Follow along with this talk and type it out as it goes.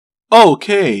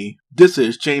Okay, this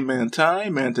is J-Man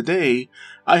Time, and today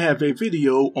I have a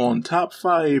video on top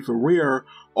 5 rare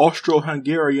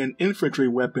Austro-Hungarian infantry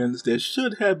weapons that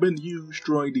should have been used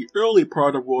during the early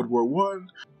part of World War I,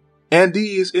 and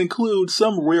these include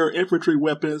some rare infantry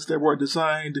weapons that were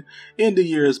designed in the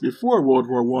years before World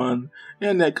War I,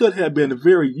 and that could have been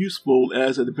very useful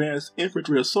as advanced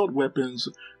infantry assault weapons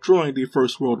during the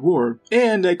First World War,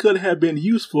 and that could have been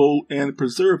useful in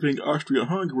preserving Austria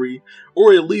Hungary,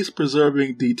 or at least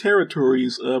preserving the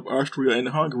territories of Austria and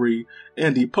Hungary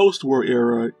in the post-war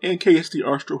era in case the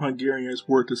Austro-Hungarians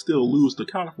were to still lose the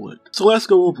conflict. So let's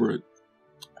go over it.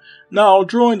 Now,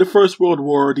 during the First World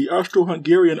War, the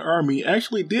Austro-Hungarian army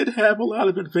actually did have a lot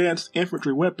of advanced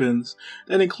infantry weapons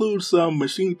that include some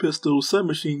machine pistols,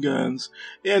 submachine guns,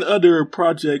 and other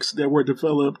projects that were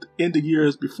developed in the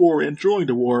years before and during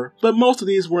the war, but most of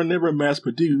these were never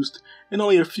mass-produced, and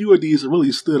only a few of these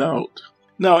really stood out.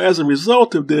 Now, as a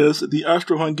result of this, the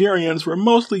Austro-Hungarians were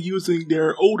mostly using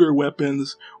their older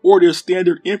weapons or their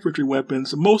standard infantry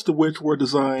weapons, most of which were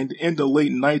designed in the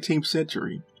late 19th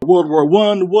century. World War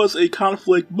I was a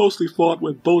conflict mostly fought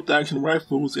with bolt-action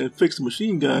rifles and fixed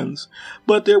machine guns,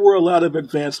 but there were a lot of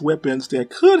advanced weapons that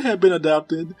could have been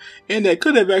adopted and that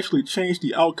could have actually changed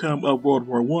the outcome of World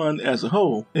War I as a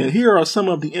whole. And here are some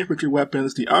of the infantry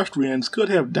weapons the Austrians could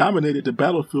have dominated the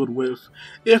battlefield with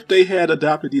if they had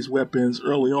adopted these weapons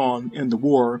early on in the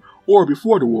war or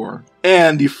before the war.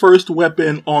 And the first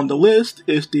weapon on the list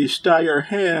is the Steyr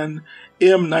Hand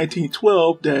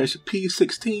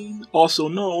M1912-P16, also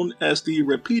known as the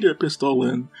Repeater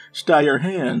Pistolen Steyr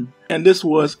Hand. And this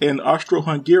was an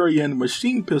Austro-Hungarian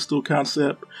machine pistol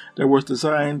concept that was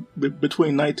designed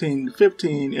between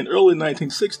 1915 and early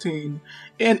 1916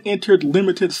 and entered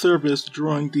limited service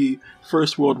during the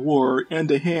First World War in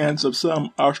the hands of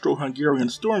some Austro-Hungarian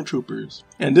stormtroopers.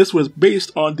 And this was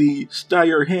based on the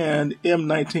Steyr Hand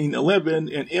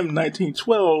M1911 and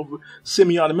M1912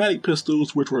 semi-automatic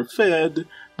pistols, which were fed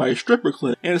by stripper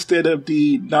clip instead of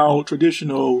the now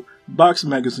traditional box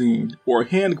magazine or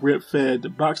hand grip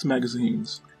fed box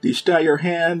magazines. The Steyr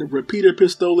Hand Repeater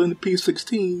Pistolen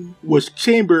P16 was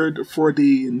chambered for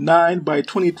the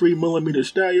 9x23mm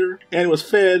Steyr and was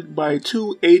fed by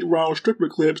two 8-round stripper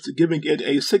clips, giving it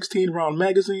a 16-round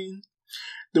magazine.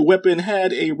 The weapon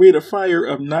had a rate of fire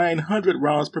of 900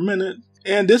 rounds per minute,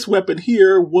 and this weapon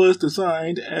here was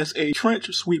designed as a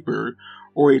trench sweeper,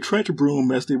 or a trench broom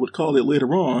as they would call it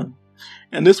later on.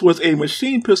 And this was a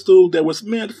machine pistol that was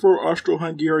meant for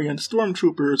Austro-Hungarian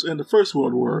stormtroopers in the First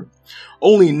World War.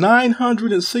 Only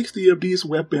 960 of these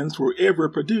weapons were ever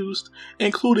produced,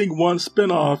 including one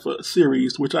spin-off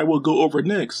series, which I will go over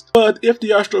next. But if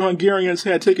the Austro-Hungarians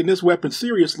had taken this weapon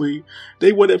seriously,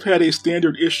 they would have had a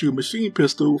standard issue machine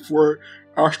pistol for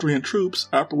Austrian troops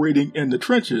operating in the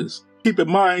trenches. Keep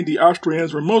in mind, the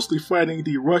Austrians were mostly fighting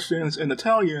the Russians and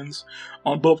Italians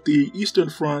on both the Eastern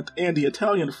Front and the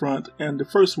Italian Front in the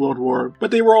First World War,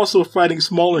 but they were also fighting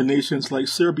smaller nations like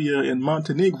Serbia and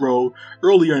Montenegro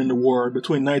earlier in the war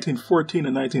between 1914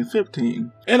 and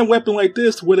 1915. And a weapon like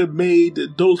this would have made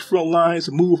those front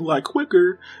lines move a lot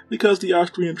quicker because the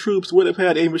Austrian troops would have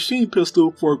had a machine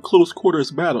pistol for close quarters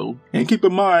battle. And keep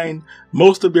in mind,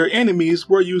 most of their enemies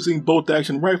were using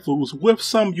bolt-action rifles, with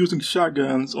some using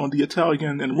shotguns on the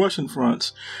Italian and Russian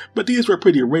fronts, but these were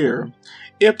pretty rare.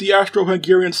 If the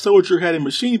Austro-Hungarian soldier had a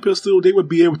machine pistol, they would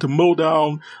be able to mow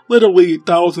down literally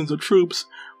thousands of troops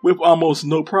with almost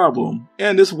no problem.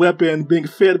 And this weapon being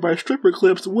fed by stripper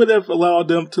clips would have allowed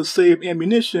them to save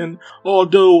ammunition,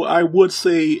 although I would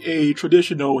say a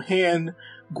traditional hand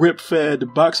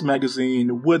grip-fed box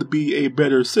magazine would be a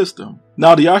better system.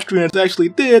 Now, the Austrians actually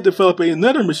did develop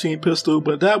another machine pistol,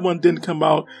 but that one didn't come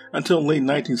out until late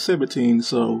 1917,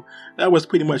 so that was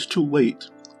pretty much too late.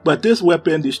 But this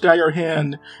weapon, the Steyr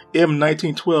Hand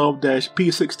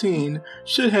M1912-P16,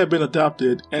 should have been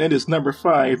adopted, and it is number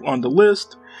 5 on the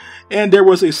list. And there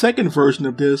was a second version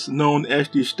of this known as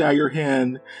the Steyr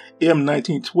Hand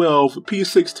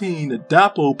M1912-P16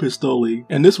 Doppel Pistole,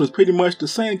 and this was pretty much the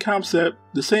same concept,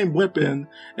 the same weapon,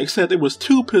 except it was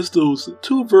two pistols,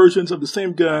 two versions of the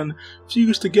same gun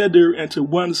fused together into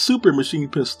one super machine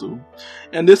pistol.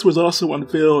 And this was also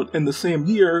unveiled in the same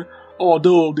year,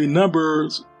 although the number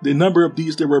of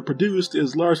these that were produced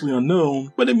is largely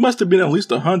unknown, but it must have been at least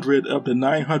 100 of the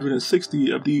 960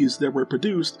 of these that were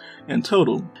produced in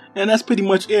total. And that's pretty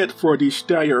much it for the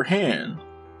Steyr Hand,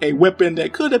 a weapon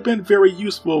that could have been very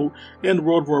useful in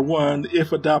World War I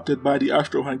if adopted by the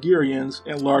Austro-Hungarians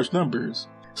in large numbers.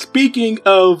 Speaking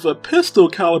of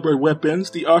pistol-caliber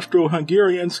weapons, the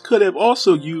Austro-Hungarians could have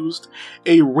also used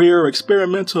a rare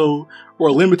experimental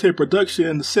or limited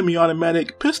production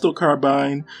semi-automatic pistol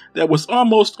carbine that was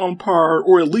almost on par,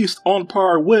 or at least on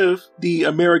par with, the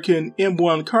American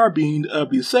M1 carbine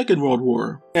of the Second World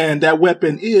War. And that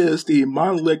weapon is the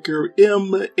Mannlicher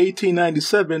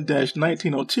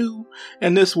M1897-1902,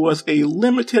 and this was a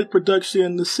limited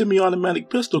production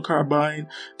semi-automatic pistol carbine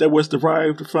that was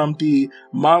derived from the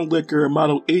Mannlicher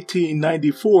Model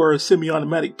 1894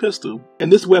 semi-automatic pistol.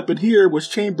 And this weapon here was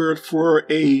chambered for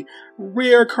a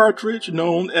rare cartridge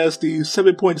known as the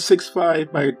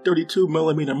 7.65 by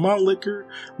 32mm Mannlicher,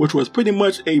 which was pretty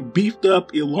much a beefed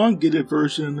up, elongated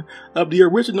version of the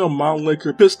original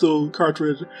Mannlicher pistol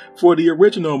cartridge for the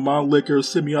original Mannlicher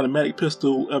semi-automatic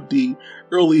pistol of the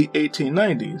early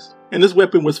 1890s. And this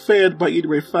weapon was fed by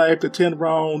either a 5 to 10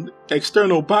 round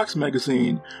external box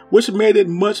magazine, which made it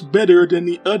much better than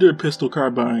the other pistol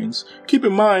carbines. Keep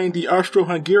in mind, the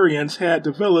Austro-Hungarians had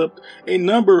developed a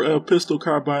number of pistol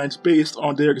carbines based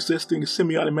on their existing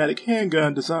semi-automatic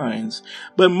handgun designs,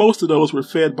 but most of those were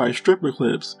fed by stripper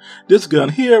clips. This gun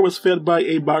here was fed by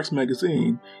a box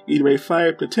magazine, either a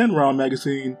 5 to 10 round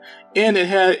magazine, and it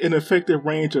had an effective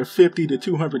range of 50 to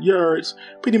 200 yards,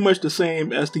 pretty much the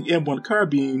same as the M1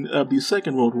 carbine of the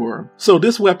Second World War. So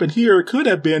this weapon here could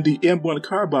have been the M1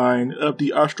 carbine of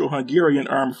the Austro-Hungarian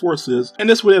armed forces, and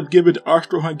this would have given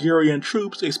Austro-Hungarian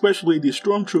troops, especially the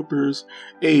stormtroopers,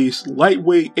 a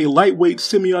lightweight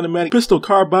semi-automatic pistol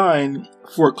carbine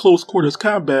for close quarters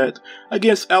combat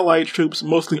against Allied troops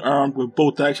mostly armed with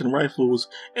bolt-action rifles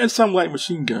and some light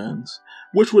machine guns,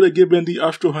 which would have given the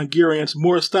Austro-Hungarians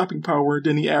more stopping power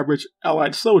than the average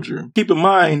Allied soldier. Keep in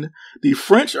mind, the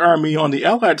French army on the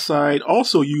Allied side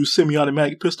also used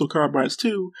semi-automatic pistol carbines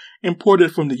too,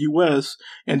 imported from the US,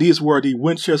 and these were the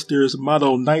Winchester's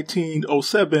Model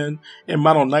 1907 and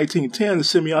Model 1910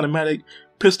 semi-automatic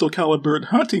pistol calibered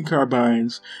hunting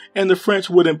carbines, and the French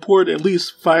would import at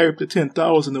least 5 to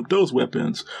 10,000 of those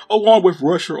weapons, along with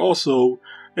Russia also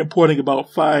importing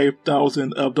about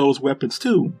 5,000 of those weapons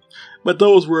too. But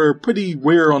those were pretty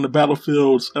rare on the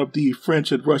battlefields of the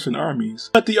French and Russian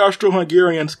armies. But the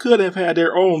Austro-Hungarians could have had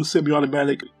their own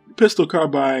semi-automatic pistol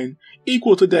carbine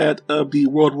equal to that of the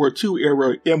World War II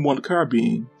era M1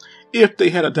 carbine, if they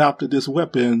had adopted this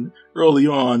weapon early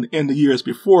on in the years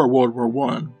before World War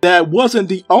I. That wasn't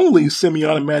the only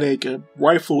semi-automatic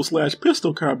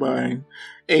rifle/pistol carbine.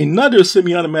 Another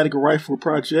semi-automatic rifle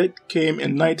project came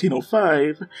in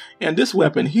 1905, and this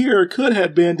weapon here could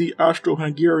have been the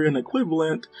Austro-Hungarian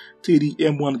equivalent to the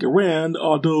M1 Garand,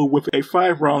 although with a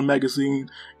 5-round magazine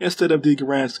instead of the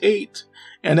Garand's 8,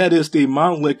 and that is the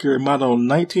Mannlicher Model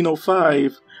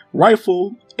 1905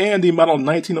 rifle and the Model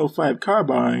 1905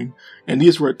 carbine, and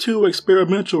these were two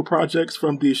experimental projects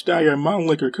from the Steyr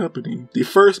Mannlicher company, the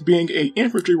first being an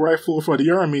infantry rifle for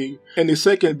the army, and the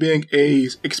second being an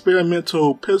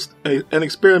experimental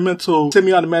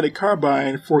semi-automatic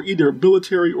carbine for either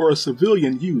military or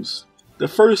civilian use. The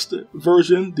first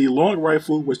version, the long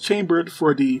rifle, was chambered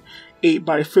for the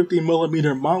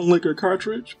 8x50mm Mannlicher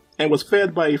cartridge, and was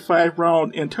fed by a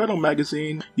 5-round internal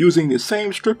magazine using the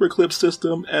same stripper clip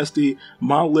system as the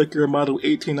Mannlicher Model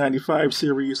 1895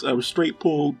 series of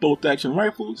straight-pull bolt-action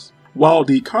rifles, while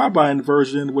the carbine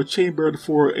version was chambered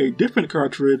for a different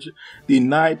cartridge, the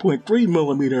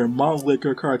 9.3mm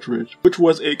Mannlicher cartridge, which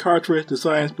was a cartridge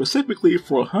designed specifically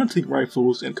for hunting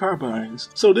rifles and carbines.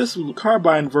 So this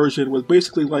carbine version was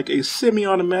basically like a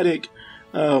semi-automatic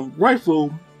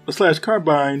rifle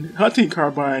hunting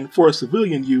carbine for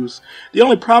civilian use. The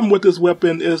only problem with this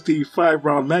weapon is the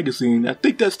 5-round magazine. I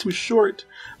think that's too short,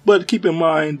 but keep in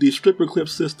mind the stripper clip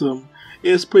system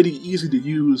is pretty easy to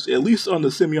use, at least on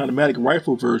the semi-automatic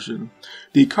rifle version.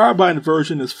 The carbine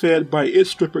version is fed by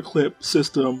its stripper clip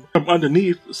system from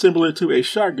underneath, similar to a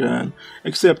shotgun,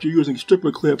 except you're using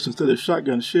stripper clips instead of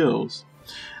shotgun shells.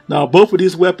 Now, both of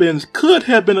these weapons could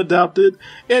have been adopted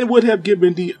and would have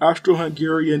given the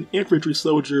Austro-Hungarian infantry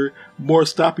soldier more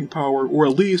stopping power, or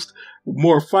at least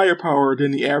more firepower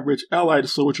than the average Allied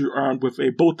soldier armed with a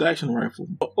bolt-action rifle.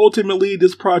 Ultimately,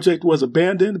 this project was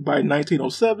abandoned by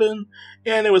 1907,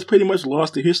 and it was pretty much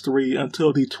lost to history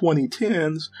until the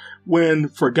 2010s, when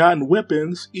Forgotten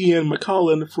Weapons, Ian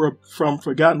McCullen from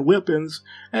Forgotten Weapons,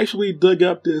 actually dug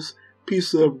up this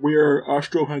piece of rare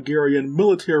Austro-Hungarian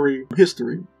military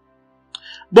history.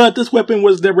 But this weapon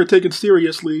was never taken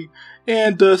seriously,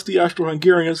 and thus the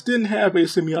Austro-Hungarians didn't have a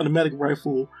semi-automatic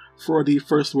rifle for the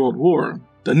First World War.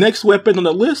 The next weapon on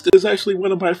the list is actually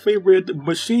one of my favorite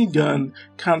machine gun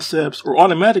concepts or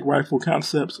automatic rifle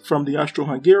concepts from the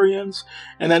Austro-Hungarians,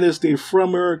 and that is the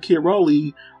Frömer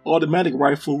Királyi automatic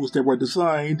rifles that were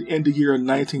designed in the year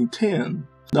 1910.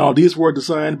 Now, these were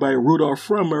designed by Rudolf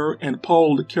Frommer and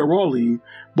Paul Kiraly.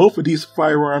 Both of these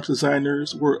firearms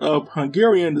designers were of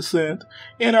Hungarian descent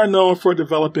and are known for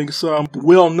developing some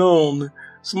well-known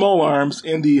small arms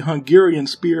in the Hungarian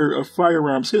sphere of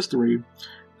firearms history.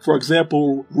 For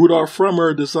example, Rudolf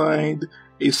Frommer designed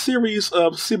a series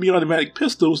of semi-automatic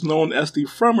pistols known as the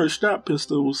Frommer Stab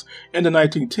pistols in the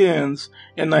 1910s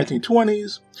and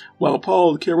 1920s, while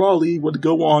Paul Kiraly would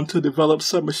go on to develop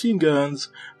submachine guns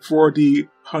for the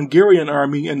Hungarian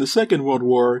army in the Second World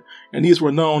War, and these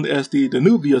were known as the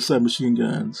Danubia submachine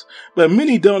guns. But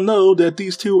many don't know that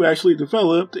these two actually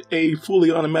developed a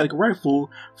fully automatic rifle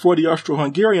for the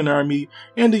Austro-Hungarian army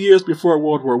in the years before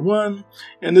World War I,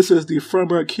 and this is the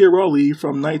Frommer Kiraly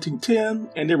from 1910,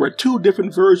 and there were two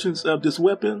different versions of this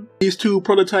weapon. These two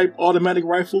prototype automatic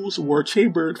rifles were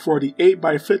chambered for the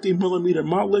 8x50mm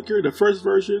Maulicker, the first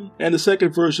version, and the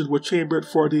second version was chambered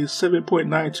for the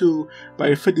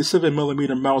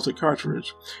 7.92x57mm Mauser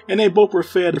cartridge, and they both were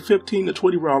fed 15 to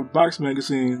 20 round box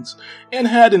magazines and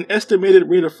had an estimated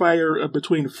rate of fire of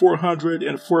between 400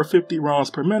 and 450 rounds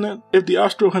per minute. If the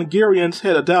Austro-Hungarians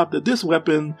had adopted this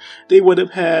weapon, they would have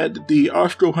had the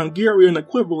Austro-Hungarian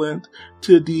equivalent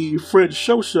to the French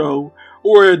Shosho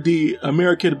or the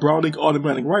American Browning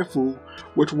automatic rifle,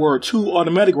 which were two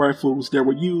automatic rifles that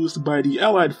were used by the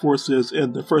Allied forces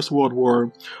in the First World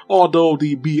War, although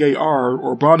the BAR,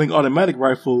 or Browning automatic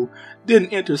rifle,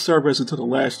 didn't enter service until the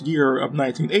last year of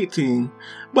 1918,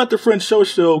 but the French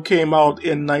Shosho came out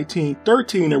in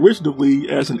 1913 originally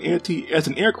as an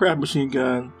aircraft machine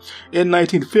gun, in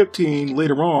 1915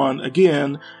 later on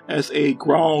again as a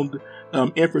ground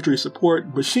infantry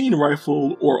support machine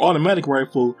rifle or automatic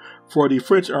rifle for the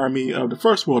French army of the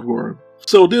First World War.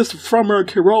 So this Frommer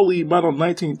Kiraly Model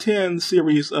 1910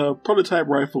 series of prototype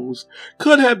rifles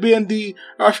could have been the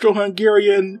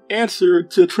Austro-Hungarian answer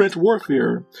to trench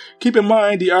warfare. Keep in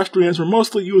mind the Austrians were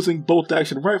mostly using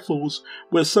bolt-action rifles,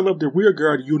 with some of the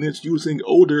rearguard units using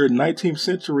older 19th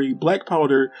century black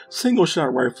powder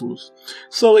single-shot rifles.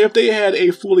 So if they had a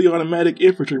fully automatic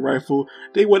infantry rifle,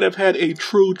 they would have had a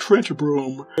true trench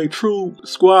broom, a true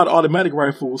squad automatic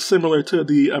rifle similar to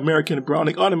the American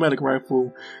Browning automatic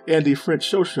rifle and the French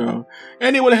Shosho,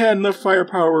 and they would have had enough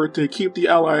firepower to keep the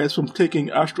Allies from taking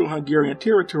Austro-Hungarian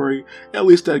territory, at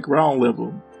least at ground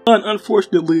level. But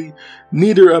unfortunately,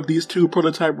 neither of these two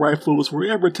prototype rifles were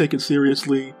ever taken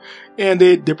seriously, and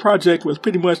the project was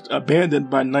pretty much abandoned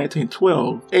by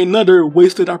 1912, another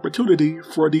wasted opportunity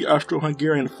for the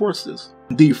Austro-Hungarian forces.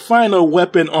 The final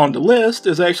weapon on the list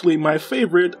is actually my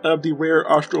favorite of the rare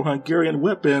Austro-Hungarian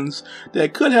weapons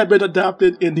that could have been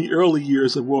adopted in the early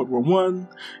years of World War I,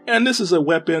 and this is a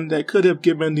weapon that could have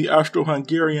given the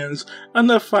Austro-Hungarians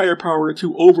enough firepower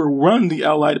to overrun the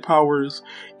Allied powers,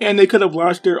 and they could have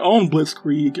launched their own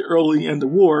blitzkrieg early in the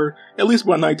war, at least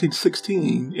by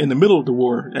 1916, in the middle of the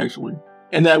war, actually.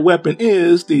 And that weapon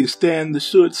is the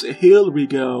Standschutz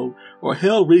Hellriegel, or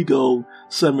Hellriegel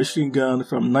submachine gun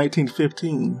from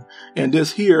 1915. And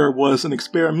this here was an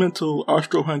experimental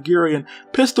Austro-Hungarian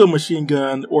pistol machine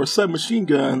gun or submachine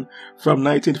gun from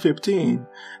 1915.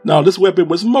 Now, this weapon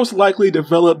was most likely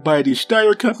developed by the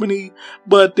Steyr Company,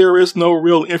 but there is no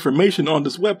real information on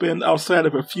this weapon outside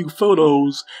of a few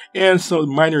photos and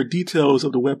some minor details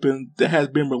of the weapon that has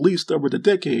been released over the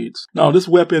decades. Now, this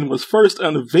weapon was first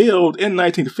unveiled in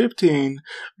 1915,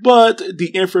 but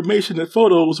the information and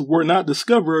photos were not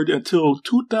discovered until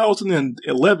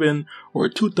 2011 or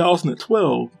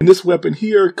 2012. And this weapon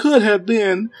here could have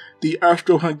been the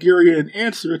Austro-Hungarian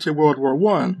answer to World War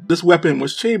I. This weapon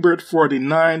was chambered for the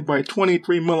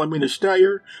 9x23mm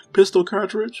Steyr pistol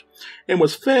cartridge and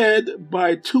was fed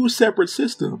by two separate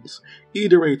systems,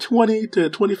 either a 20 to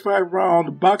 25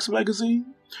 round box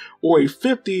magazine or a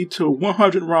 50 to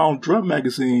 100 round drum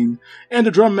magazine, and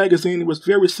the drum magazine was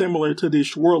very similar to the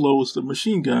Schwerlos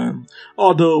machine gun,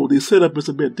 although the setup is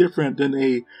a bit different than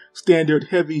a standard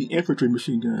heavy infantry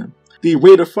machine gun. The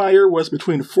rate of fire was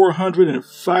between 400 and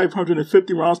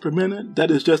 550 rounds per minute.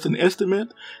 That is just an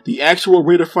estimate. The actual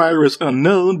rate of fire is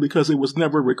unknown because it was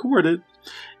never recorded,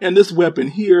 and this weapon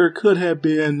here could have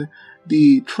been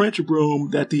the trench broom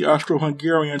that the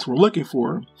Austro-Hungarians were looking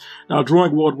for. Now,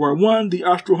 during World War I, the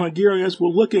Austro-Hungarians were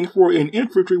looking for an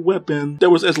infantry weapon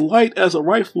that was as light as a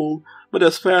rifle, but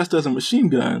as fast as a machine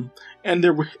gun, and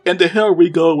the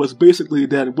Hellriegel was basically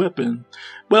that weapon.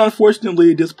 But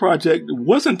unfortunately, this project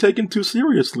wasn't taken too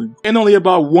seriously, and only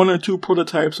about 1 or 2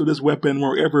 prototypes of this weapon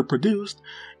were ever produced,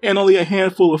 and only a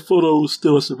handful of photos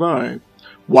still survive.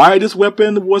 Why this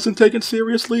weapon wasn't taken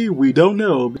seriously, we don't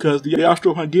know, because the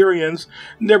Austro-Hungarians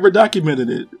never documented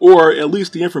it, or at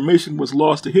least the information was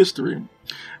lost to history.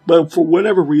 But for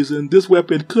whatever reason, this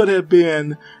weapon could have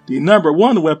been the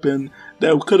 #1 weapon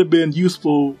that could have been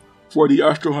useful for the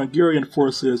Austro-Hungarian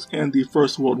forces in the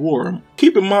First World War.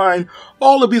 Keep in mind,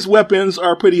 all of these weapons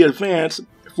are pretty advanced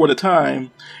for the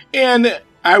time, and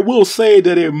I will say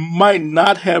that it might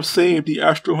not have saved the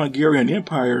Austro-Hungarian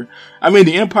Empire. I mean,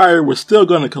 the empire was still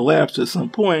going to collapse at some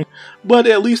point, but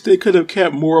at least they could have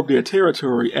kept more of their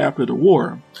territory after the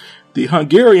war. The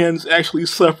Hungarians actually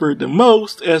suffered the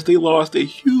most as they lost a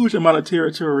huge amount of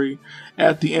territory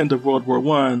at the end of World War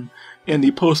I in the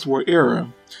post-war era.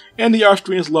 And the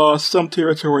Austrians lost some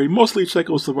territory, mostly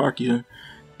Czechoslovakia,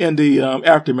 in the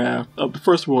aftermath of the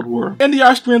First World War. And the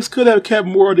Austrians could have kept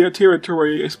more of their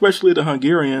territory, especially the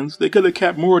Hungarians. They could have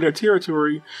kept more of their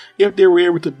territory if they were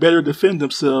able to better defend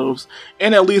themselves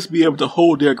and at least be able to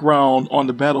hold their ground on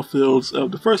the battlefields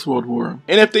of the First World War.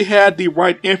 And if they had the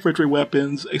right infantry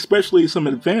weapons, especially some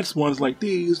advanced ones like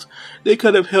these, they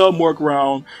could have held more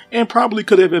ground and probably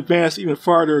could have advanced even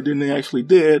farther than they actually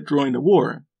did during the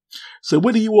war. So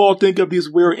what do you all think of these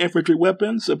rare infantry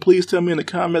weapons? Please tell me in the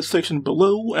comments section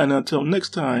below, and until next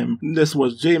time, this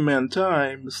was J-Man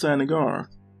Time, signing off.